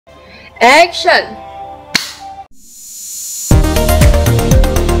Action!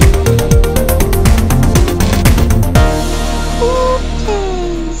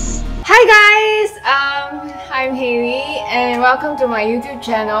 Hi guys! I'm Hayley and welcome to my YouTube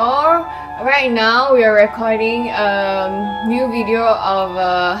channel. Right now we are recording a new video of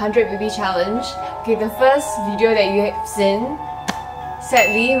a 100 BB challenge. Okay, the first video that you have seen,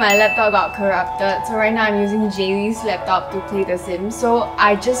 sadly my laptop got corrupted, so right now I'm using Jaylee's laptop to play The Sims. So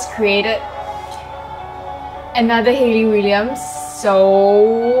I just created another Hayley Williams.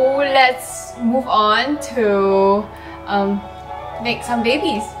 So let's move on to make some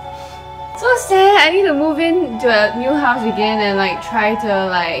babies. So sad, I need to move into a new house again and like try to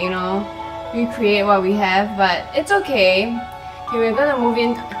recreate what we have, but it's okay. Okay, we're gonna move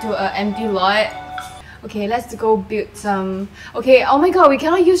into an empty lot. Okay, let's go build some... Okay, oh my god, we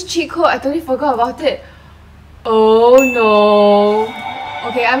cannot use cheat code. I totally forgot about it. Oh no.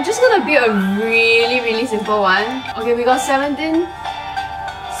 Okay, I'm just gonna build a really simple one. Okay, we got $17,500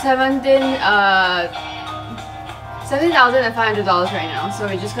 right now. So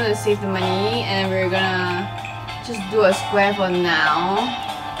we're just gonna save the money and we're gonna just do a square for now.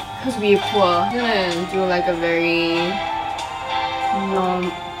 Because we're poor. We're gonna do like a very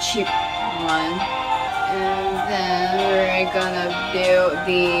cheap one. And then we're gonna build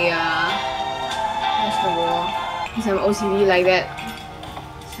the what's the wall? Because I'm OCD like that,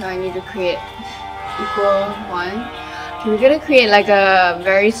 so I need to create equal one. Okay, we're gonna create like a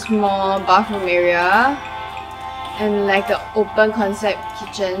very small bathroom area and like an open concept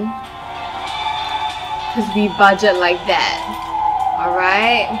kitchen because we budget like that.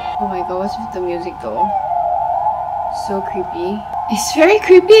 Alright. Oh my god, what's with the music though? So creepy. It's very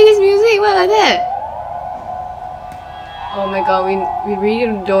creepy, this music. What like that? Oh my god, we really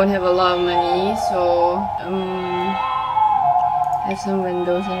don't have a lot of money, so have some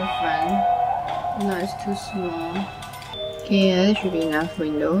windows in the front. No, it's too small. Okay, yeah, that should be enough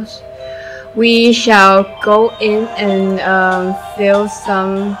windows. We shall go in and fill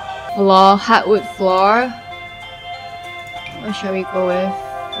some floor, hardwood floor. What shall we go with?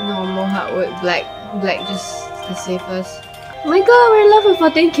 Normal hardwood, black just the safest. Oh my god, we're left with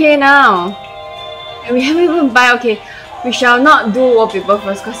 14k now! And we haven't even buy. Okay, we shall not do wallpaper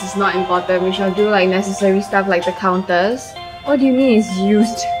first because it's not important. We shall do like necessary stuff like the counters. What do you mean it's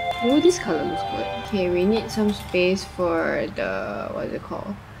used? Oh, this color looks good. Okay, we need some space for the... what is it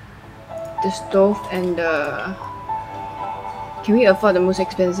called? The stove and the... Can we afford the most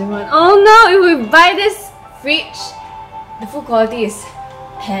expensive one? Oh no! If we buy this fridge, the food quality is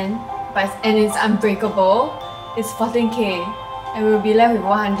 10 and it's unbreakable. It's 14k and we'll be left with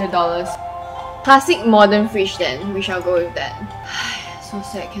 $100. Classic modern fridge then, we shall go with that. So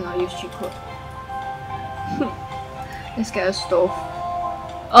sad, cannot use cheat code. Let's get a stove.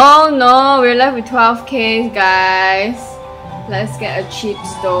 Oh no, we're left with 12k guys. Let's get a cheap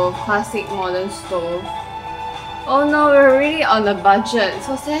stove, classic modern stove. Oh no, we're really on a budget,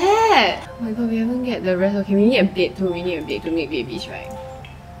 so sad. Oh my god, we haven't get the rest. Okay, we need a bed too. We need a bed to make babies, right?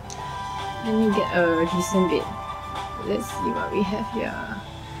 Let me get a decent bed. Let's see what we have here.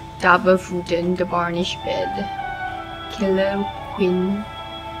 Double Futon, the varnish bed. Killer Queen.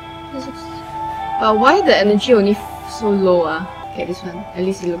 But why the energy only so low? Okay, this one. At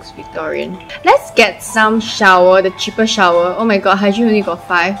least it looks Victorian. Let's get some shower, the cheaper shower. Oh my god, hygiene only got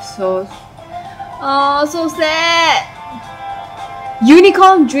 5, so... Oh, so sad!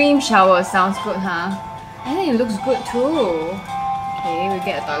 Unicorn Dream Shower sounds good, huh? I think it looks good too. Okay, we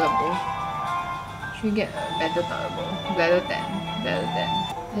get a toilet bowl. Should we get a better toilet bowl? Better than.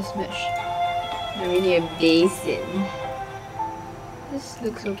 Let's match. Then we need a basin. This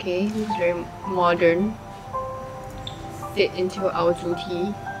looks okay. It looks very modern. Fit into our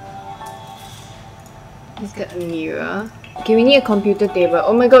duty. Let's get a mirror. Okay, we need a computer table.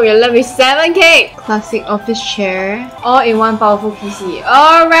 Oh my god, we're left with 7k! Classic office chair. All in one powerful PC.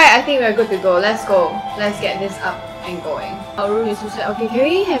 Alright, I think we're good to go. Let's go. Let's get this up and going. Our room is so sad. Okay, can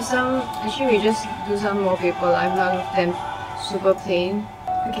we have some... Actually, we just do some wallpaper. I'm not of them super plain.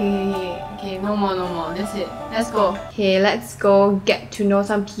 Okay, no more. That's it. Let's go. Okay, let's go get to know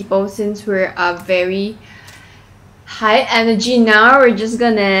some people since we're very high energy now. We're just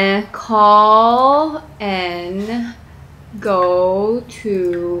gonna call and go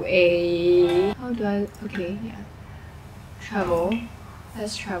to a... How do I... Okay, yeah. Travel.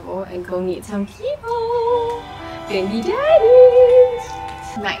 Let's travel and go meet some people. Bendy daddies.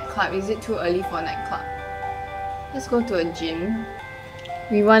 Nightclub. Is it too early for a nightclub? Let's go to a gym.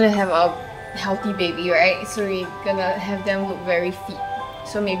 We want to have a healthy baby, right? So we're gonna have them look very fit.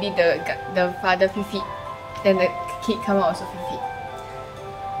 So maybe the father fit, then the kid come out also fit.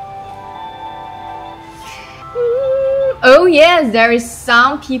 Oh yes, there is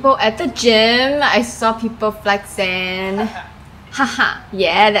some people at the gym. I saw people flexing. Haha,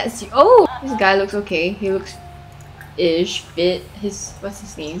 yeah, that's you. Oh, this guy looks okay. He looks ish fit. What's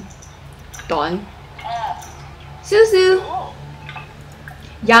his name? Don. Susu.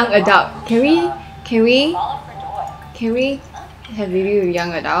 Young adult. Can we have baby with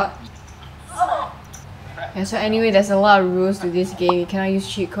young adult? Yeah, so anyway, there's a lot of rules to this game. You cannot use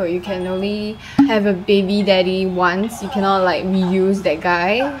cheat code. You can only have a baby daddy once. You cannot like reuse that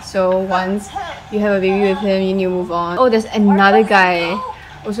guy. So once you have a baby with him, you need to move on. Oh, there's another guy,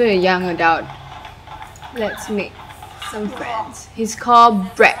 also a young adult. Let's make some friends. He's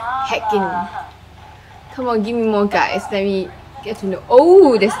called Brett Hacking. Come on, give me more guys. Let me get to know.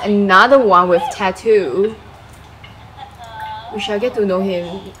 Oh, there's another one with tattoo. We shall get to know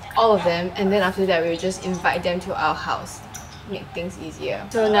him, all of them, and then after that we'll just invite them to our house. Make things easier.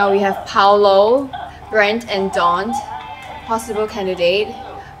 So now we have Paolo, Brent, and Dawn. Possible candidate.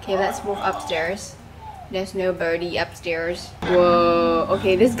 Okay, let's move upstairs. There's no birdie upstairs. Whoa.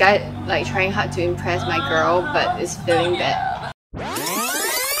 Okay, this guy like trying hard to impress my girl, but is feeling bad.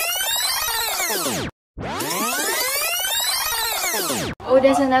 Oh,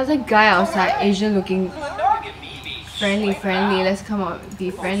 there's another guy outside, Asian looking. Friendly. Let's come on, be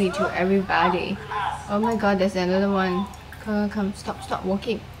friendly to everybody. Oh my god, there's another one. Come, stop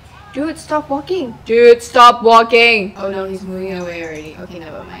walking. Dude, stop walking. Dude, stop walking. Oh no, he's moving away already. Okay,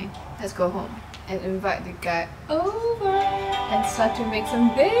 never mind. Let's go home and invite the guy over and start to make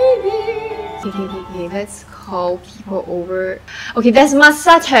some babies. Okay, let's call people over. Okay, that's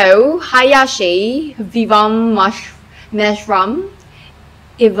Masato, Hayashi, Vivam Mashram,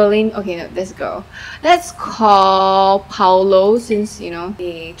 Evelyn. Okay, no, let's go. Let's call Paolo since, you know,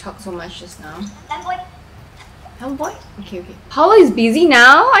 they talked so much just now. Boy? Okay. Paolo is busy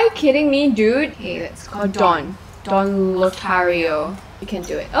now? Are you kidding me, dude? Okay, let's call Don Lotario. You can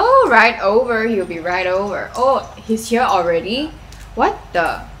do it. Oh, right over. He'll be right over. Oh, he's here already? What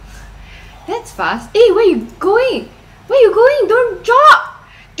the? That's fast. Hey, where you going? Don't jog!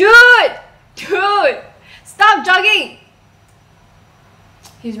 Dude! Stop jogging!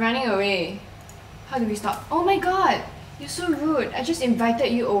 He's running away. How do we stop? Oh my god! You're so rude. I just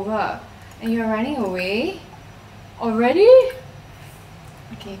invited you over. And you're running away? Already?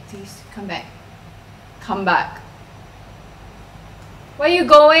 Okay, please, come back. Come back. Where are you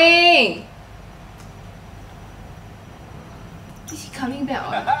going? Is he coming back?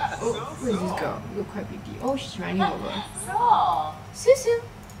 Oh, who is this girl? You look quite pretty. Oh, she's running over. Susu.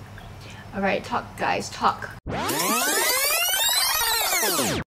 Alright, talk guys, talk.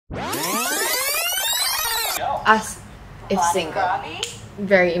 Us, if single.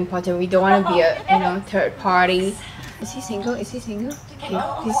 Very important. We don't want to be a, you know, third party. Is he single? Okay, this is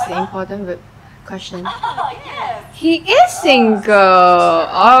the important question. He is single.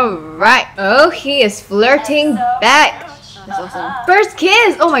 Alright. Oh, he is flirting back. That's awesome. First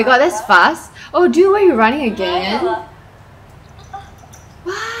kiss. Oh my god, that's fast. Oh dude, why are you running again?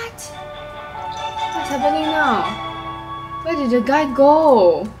 What's happening now? Where did the guy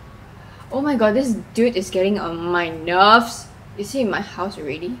go? Oh my god, this dude is getting on my nerves. Is he in my house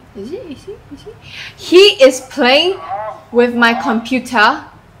already? Is he? He is playing with my computer.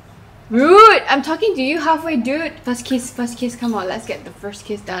 Rude! I'm talking to you halfway, dude. First kiss, come on, let's get the first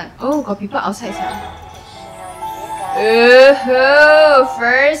kiss done. Oh, got people outside now. Ooh,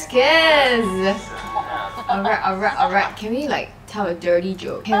 first kiss! Alright. Can we like tell a dirty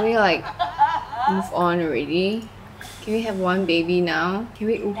joke? Can we like move on already? Can we have one baby now? Can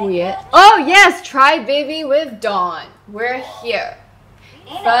we ubu yet? Oh yes! Try baby with Dawn. We're here.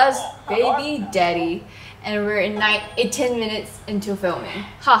 First baby daddy. And we're in 18 minutes into filming.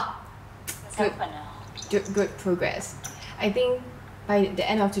 Ha! Good progress. I think by the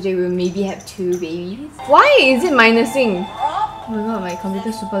end of today we'll maybe have 2 babies. Why is it minusing? Oh my god, my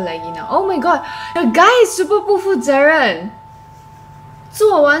computer's super laggy now. Oh my god, the guy is super 不负责任。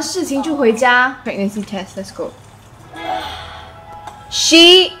做完事情就回家。Pregnancy test, let's go.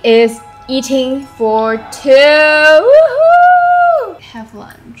 She is eating for 2. Woohoo! Have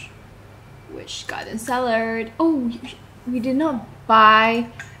lunch. Which garden salad? Oh, we did not buy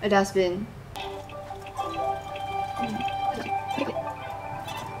a dustbin.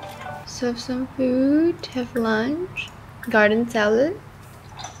 Serve some food, have lunch, garden salad,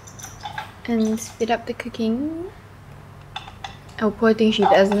 and speed up the cooking. Oh, poor thing, she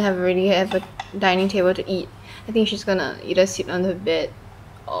doesn't already have a dining table to eat. I think she's gonna either sit on the bed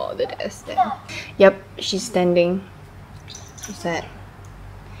or the desk there. Yep, she's standing. So sad.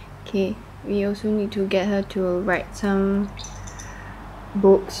 Okay, we also need to get her to write some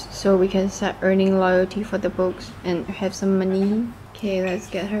books so we can start earning loyalty for the books and have some money. Okay, let's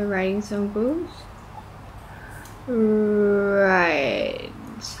get her writing some books. Right.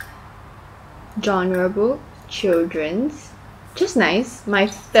 Genre book, children's. Just nice. My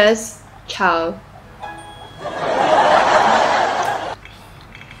first child.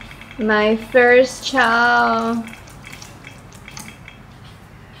 My first child.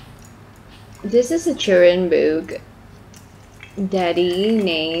 This is a children book. Daddy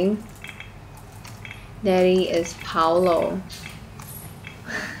name. Daddy is Paulo.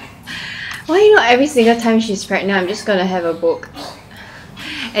 Why, you know, every single time she's pregnant, I'm just gonna have a book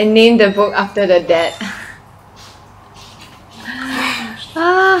and name the book after the dad.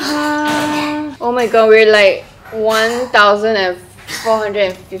 Oh my god, we're like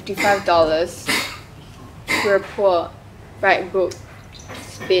 $1,455. We're poor. Right book.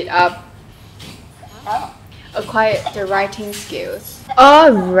 Speed up. Acquired the writing skills.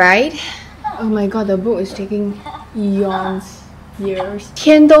 Alright. Oh my god, the book is taking years.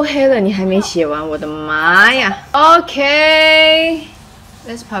 天都黑了，你还没写完，我的妈呀 ！Okay,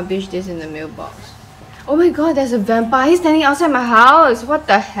 let's publish this in the mailbox. Oh my god, there's a vampire standing outside my house. What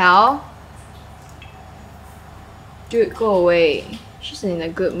the hell? Dude, go away. She's in a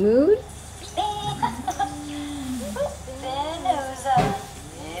good mood.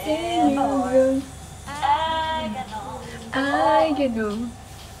 I get no.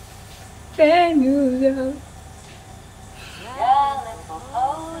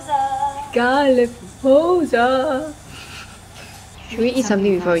 Garlic proposal. Should we eat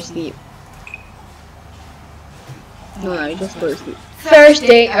something before we sleep? No, you just go to sleep. First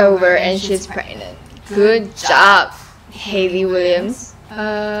day over and she's pregnant. Good job, Hayley Williams.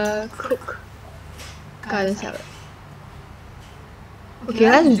 Cook garden salad. Okay,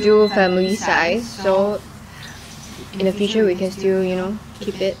 let's do family size. So in the future we can still, you know,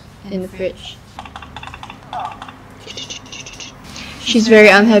 keep it in the fridge. She's very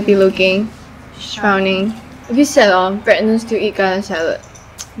unhappy looking. She's frowning. If you said pregnant to eat garden salad,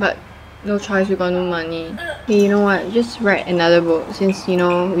 but no choice, we got no money. Hey, you know what? Just write another book since, you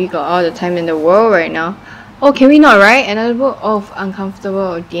know, we got all the time in the world right now. Oh, can we not write another book? Oh,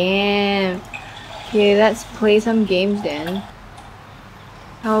 uncomfortable. Damn. Okay, let's play some games then.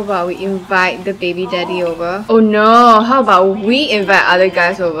 How about we invite the baby daddy over? Oh no, how about we invite other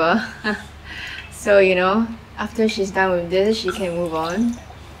guys over? So, you know, after she's done with this, she can move on.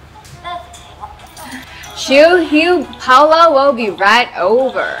 Paula will be right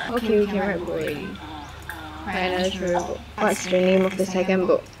over. Okay, we can write book already. Write another children book. What's the name of the second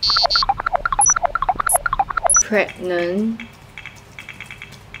book? Pregnant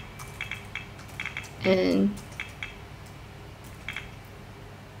and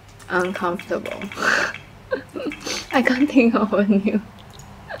uncomfortable. I can't think of a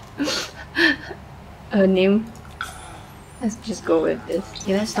name. Let's just go with this.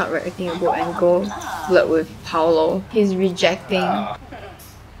 Okay, let's stop writing a book and go flirt with Paulo. He's rejecting.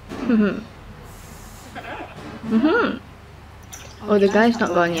 Oh, the guy's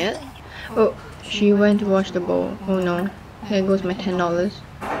not gone yet. Oh, she went to wash the bowl. Oh no. Here goes my $10.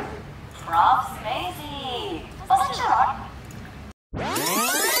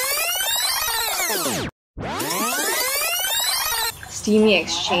 Steamy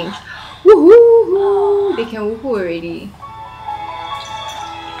exchange. Woohoo! They can woohoo already.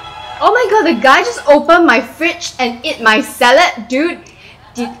 Oh my god, the guy just opened my fridge and ate my salad. Dude,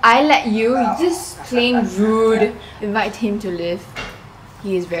 did I let you? You're just plain rude. Invite him to live.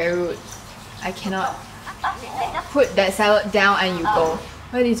 He is very rude. I cannot put that salad down and you go.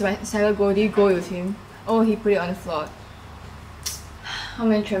 Where did my salad go? Did you go with him? Oh, he put it on the floor. How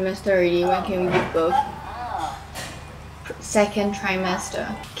many trimester already? When can we give birth? Second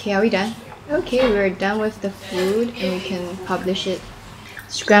trimester. Okay, are we done? Okay, we're done with the food and we can publish it.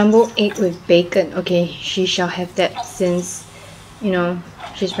 Scrambled egg with bacon. Okay, she shall have that since, you know,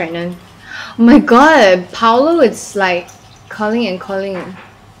 she's pregnant. Oh my god, Paulo is like calling and calling.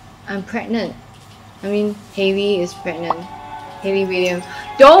 I'm pregnant. I mean, Hayley is pregnant. Hayley Williams.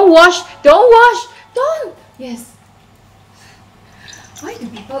 Don't wash! Don't wash! Don't! Yes. Why do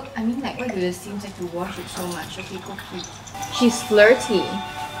people, I mean, like, why do the Sims like to wash it so much? Okay, go keep. She's flirty.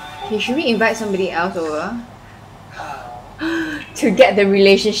 Okay, should we invite somebody else over? To get the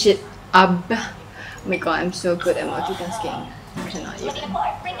relationship up. Oh my god, I'm so good at multitasking. I cannot even.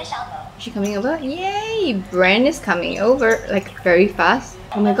 Is she coming over? Yay! Bran is coming over, like, very fast.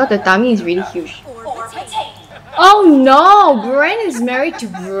 Oh my god, the tummy is really huge. Oh no! Bran is married to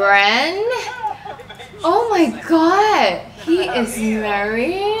Bran? Oh my god! He is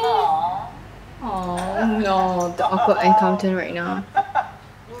married? Oh no, the awkward encounter right now.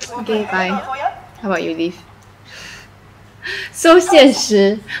 Okay, bye. How about you leave? So 现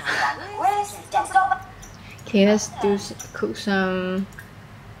实. Okay, let's cook some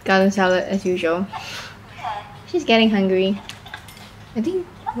garden salad as usual. She's getting hungry. I think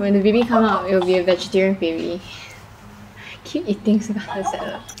when the baby come out, it will be a vegetarian baby. Keep eating garden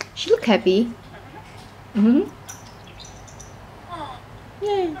salad. She look happy.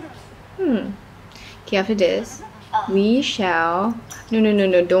 Yeah. Okay, after this, we shall...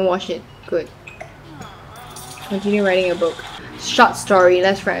 No, don't wash it. Good. Continue writing a book. Short story.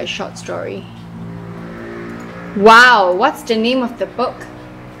 Let's write a short story. Wow, what's the name of the book?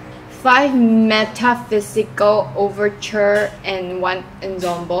 5 metaphysical overture and 1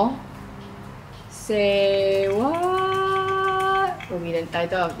 ensemble. Say what? Will be the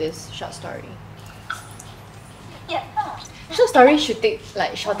title of this short story. Short story should take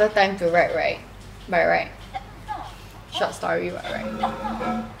like shorter time to write, right? By right. Short story, right?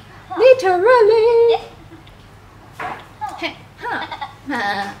 Literally. Okay.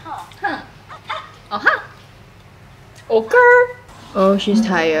 Oh, she's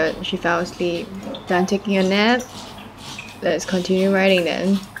tired. She fell asleep. Done taking a nap. Let's continue writing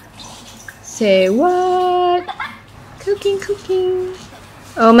then. Say what? Cooking.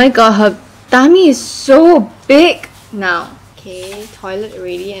 Oh my god, her tummy is so big now. Okay, toilet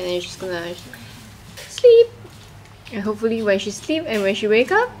already, and then she's gonna sleep. And hopefully when she sleep and when she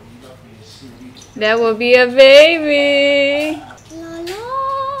wake up, there will be a baby.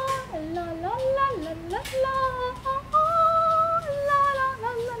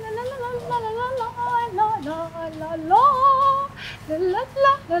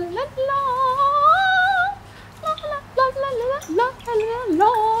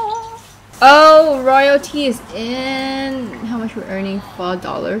 Oh, royalty is in. How much we're earning?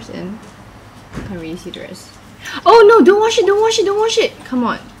 $4 in. Can't really see the rest. Oh no, don't wash it. Come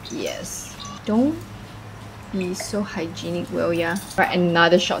on. Yes. Don't be so hygienic, will ya? Write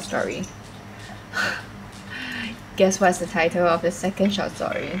another short story. Guess what's the title of the second short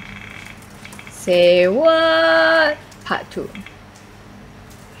story? Say what? Part 2.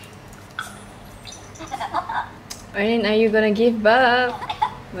 When are you gonna give birth?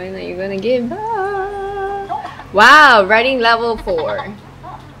 When are you gonna give birth? Wow, writing level 4.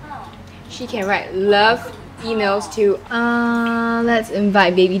 She can write love emails to let's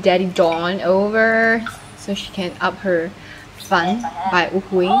invite baby daddy Dawn over so she can up her fun by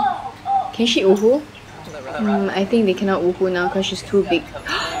uhuing. Can she uhu? I think they cannot uhu now because she's too big.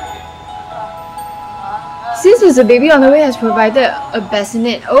 Since there's a baby on the way, has provided a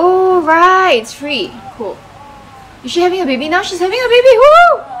bassinet. Oh right, it's free. Cool. Is she having a baby now? She's having a baby.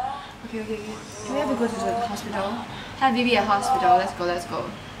 Woo! Okay. Do we have to go to the hospital? Have baby at hospital. Let's go.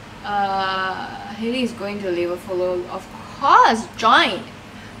 Hayley is going to labor follow. Of course, join.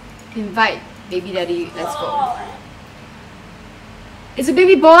 Invite baby daddy. Let's go. It's a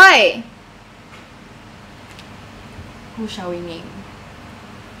baby boy. Who shall we name?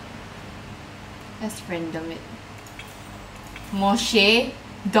 Let's random it. Moshe,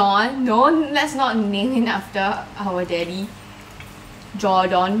 Don. No, let's not name it after our daddy.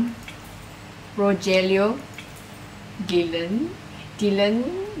 Jordan, Rogelio, Dylan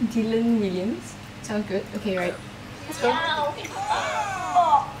Williams. Sounds good. Okay, right. Let's go.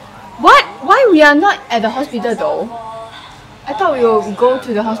 What? Why we are not at the hospital though? I thought we will go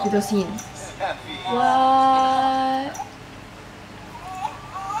to the hospital scene. What?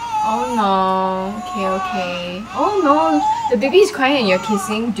 Oh no. Okay. Oh no. The baby is crying and you're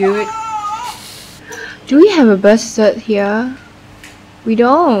kissing, dude. Do we have a birth cert here? We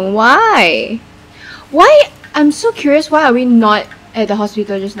don't. Why? Why? I'm so curious. Why are we not at the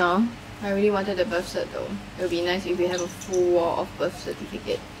hospital just now? I really wanted the birth cert though. It would be nice if we have a full wall of birth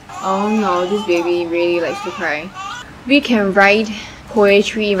certificate. Oh no, this baby really likes to cry. We can write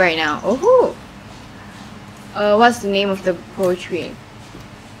poetry right now. Oh. What's the name of the poetry?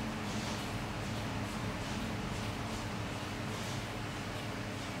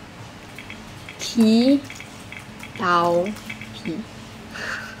 T. Tao. P.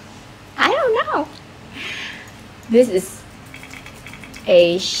 I don't know. This is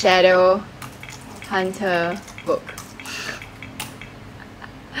a shadow hunter book.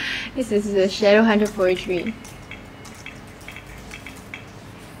 This is the shadow hunter poetry.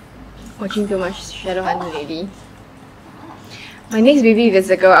 Watching too much shadow hunter lately. My next baby, if it's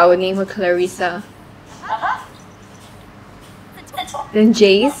a girl, I would name her Clarissa. Then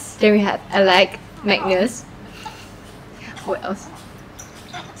Jace. Then we had Alec, Magnus. What else?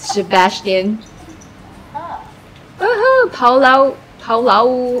 Sebastian. Paulo.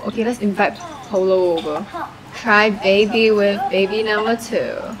 Okay, let's invite Paulo over. try baby with baby number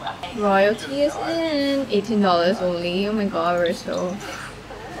 2. Royalty is in. $18 only. Oh my god, we're so...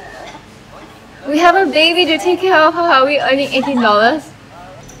 We have a baby to take care of. How are we earning $18?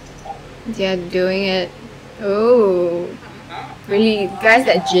 They're doing it. Oh, really? Guys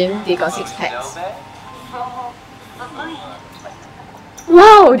at gym, they got 6 packs.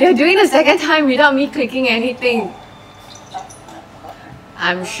 Wow, they're doing the second time without me clicking anything.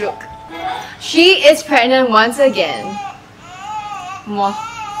 I'm shook. She is pregnant once again. Mwah.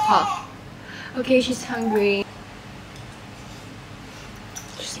 Okay, she's hungry.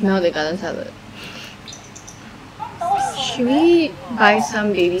 Smell the garden salad. Should we buy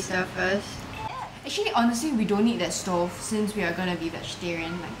some baby stuff first? Actually, honestly, we don't need that stove since we are gonna be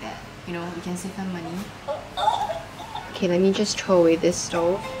vegetarian like that. You know, we can save some money. Okay, let me just throw away this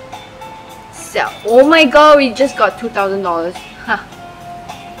stove. So, oh my god, we just got $2,000. Huh.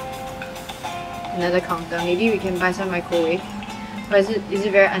 Another counter. Maybe we can buy some microwave. But is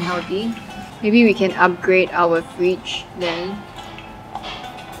it very unhealthy? Maybe we can upgrade our fridge then.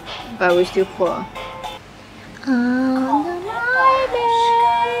 But we're still poor. Under my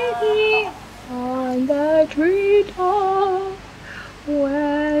baby, on the treetop,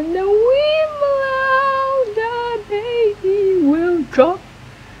 when the wind blows, the baby will drop.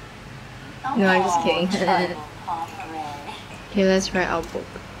 No, I'm just kidding. Okay, let's write our book.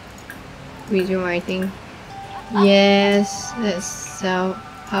 Resume writing. Yes, let's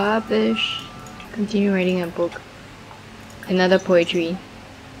self-publish. Continue writing a book. Another poetry.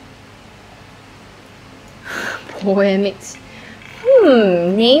 Poemics.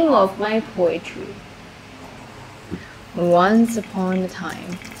 Name of my poetry. Once upon a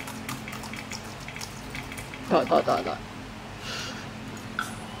time. ...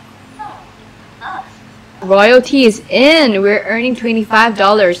 Royalty is in. We're earning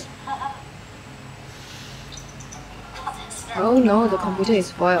 $25. Oh no, the computer is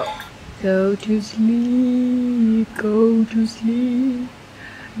spoiled. Go to sleep, go to sleep.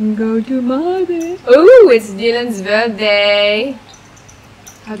 Go to my bed. Oh, it's Dylan's birthday.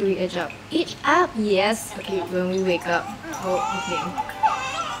 How do we edge up? Edge up, yes. Okay, when we wake up. Oh, okay.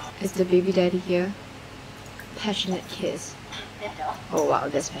 Is the baby daddy here? Passionate kiss. Oh wow,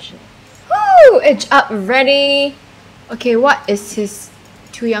 that's passionate. Woo! Edge up, ready. Okay, what is his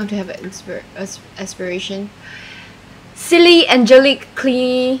too young to have an aspiration? Silly, angelic,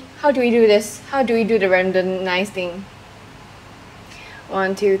 clingy. How do we do this? How do we do the randomized thing?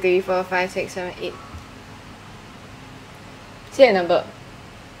 1, 2, 3, 4, 5, 6, 7, 8. Say a number.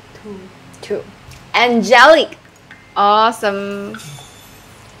 2. Angelic. Awesome.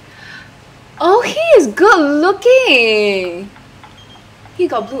 Oh, he is good looking. He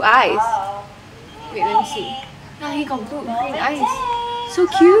got blue eyes. Wait, let me see. Ah, he got blue green eyes. So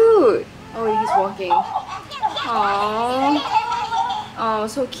cute. Oh, he's walking. Aww. Oh,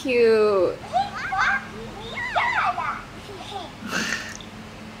 so cute.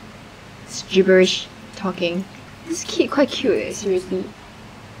 It's gibberish talking. This kid quite cute, seriously.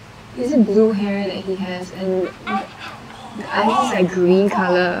 Is it blue hair that he has, and the eyes is like green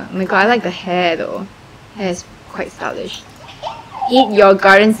color. Oh my god, I like the hair though. Hair is quite stylish. Eat your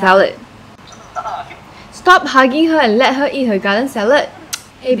garden salad. Stop hugging her and let her eat her garden salad.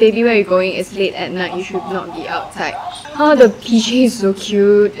 Hey baby, where are you going? It's late at night, you should not be outside. Oh, the PJ is so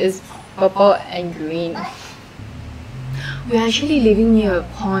cute. It's purple and green. We're actually living near a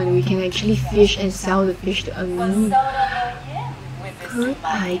pond. We can actually fish and sell the fish to earn money. Good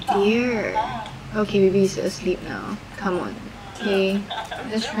idea. Okay, baby's asleep now. Come on. Okay,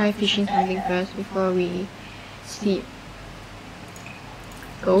 let's try fishing something first before we sleep.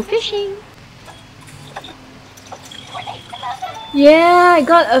 Go fishing! Yeah, I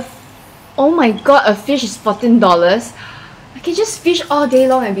got a... Oh my god, a fish is $14. I can just fish all day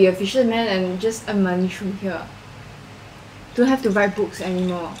long and be a fisherman and just earn money through here. Don't have to write books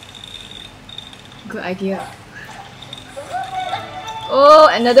anymore. Good idea. Oh,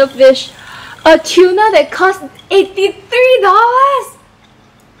 another fish. A tuna that cost $83!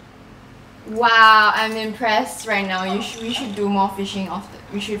 Wow, I'm impressed right now. We should do more fishing often.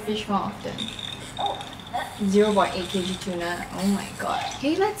 We should fish more often. 0.8 kg tuna. Oh my god.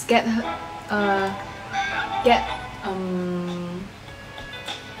 Okay, let's get her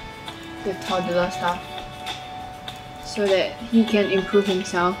the toddler stuff so that he can improve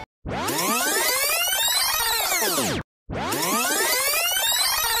himself.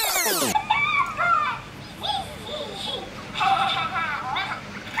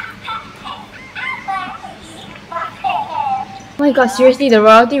 Oh my god, seriously, the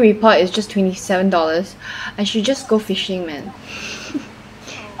royalty report is just $27. I should just go fishing, man.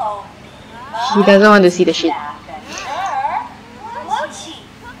 He doesn't want to see the shit.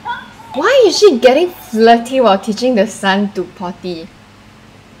 Why is she getting flirty while teaching the son to potty?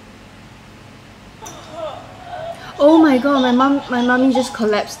 Oh my god, my mommy just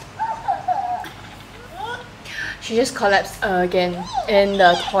collapsed. She just collapsed again in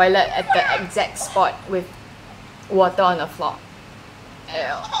the toilet at the exact spot with water on the floor.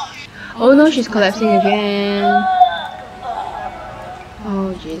 Ew. Oh no, she's collapsing again.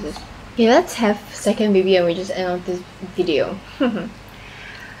 Oh Jesus. Okay, let's have second baby and we just end off this video.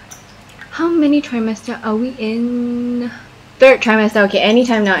 How many trimester are we in? Third trimester. Okay,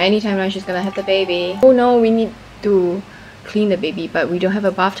 anytime now she's gonna have the baby. Oh no, we need to clean the baby, but we don't have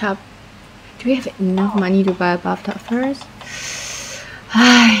a bathtub. Do we have enough money to buy a bathtub first?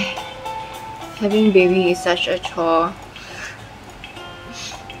 Having baby is such a chore.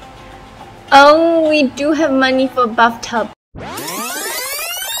 Oh, we do have money for bathtub.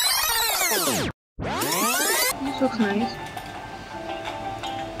 This looks nice.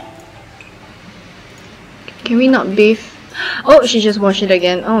 Can we not bathe? Oh, she just washed it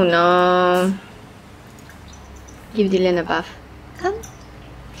again. Oh no. Give Dylan a bath. Come.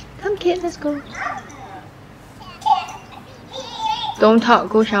 Come kid, let's go. Don't talk,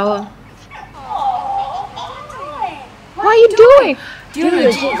 go shower. What are you doing? Do you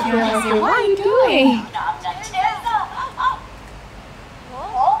legit hear her say, what are you doing?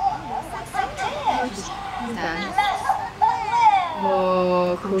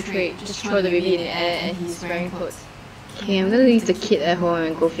 Oh, cool trait. Just throw the baby in the air and he's wearing clothes. Okay, I'm gonna leave the kid at home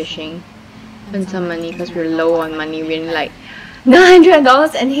and go fishing. Earn some money because we're low on money. We're in like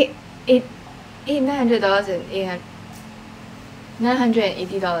 $900 and $900 and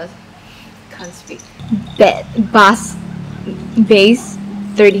 $980. Can't speak. Base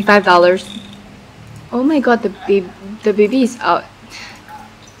 $35. Oh my god, the baby is out.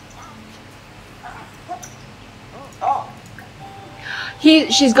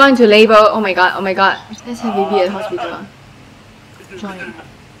 She's going to labor. Oh my god, oh my god. Let's have baby at the hospital. Join.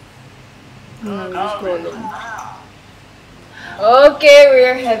 No, we just go alone. Okay,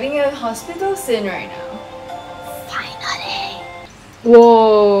 we're having a hospital scene right now. Finally.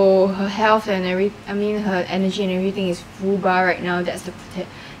 Whoa, her health and her energy and everything is full bar right now. That's the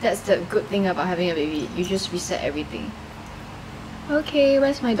good thing about having a baby. You just reset everything. Okay,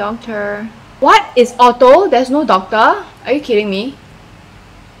 where's my doctor? What? It's auto? There's no doctor? Are you kidding me?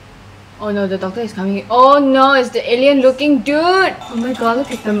 Oh no, the doctor is coming. Oh no, it's the alien looking dude! Oh my god, look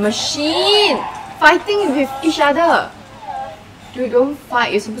at the machine! Fighting with each other! Dude, don't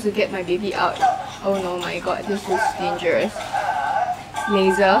fight. You're supposed to get my baby out. Oh no, my god, this is dangerous.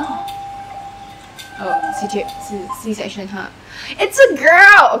 Laser. Oh, C-section, huh? It's a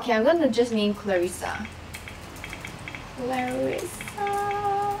girl! Okay, I'm gonna just name Clarissa. Clarissa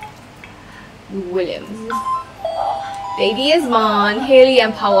Williams. Baby is born. Hayley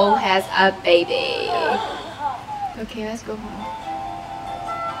and Powell has a baby. Okay, let's go home.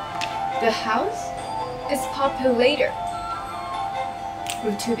 The house is populated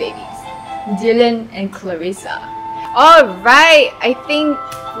with two babies, Dylan and Clarissa. Alright, I think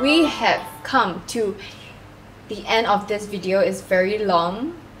we have come to the end of this video. It's very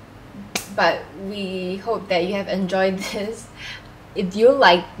long, but we hope that you have enjoyed this. If you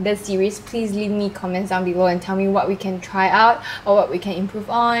like this series, please leave me comments down below and tell me what we can try out or what we can improve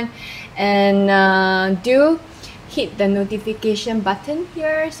on. And do hit the notification button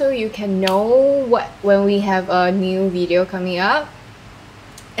here so you can know when we have a new video coming up.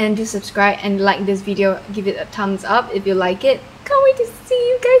 And do subscribe and like this video. Give it a thumbs up if you like it. Can't wait to see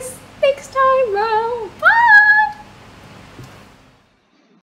you guys next time. Bye!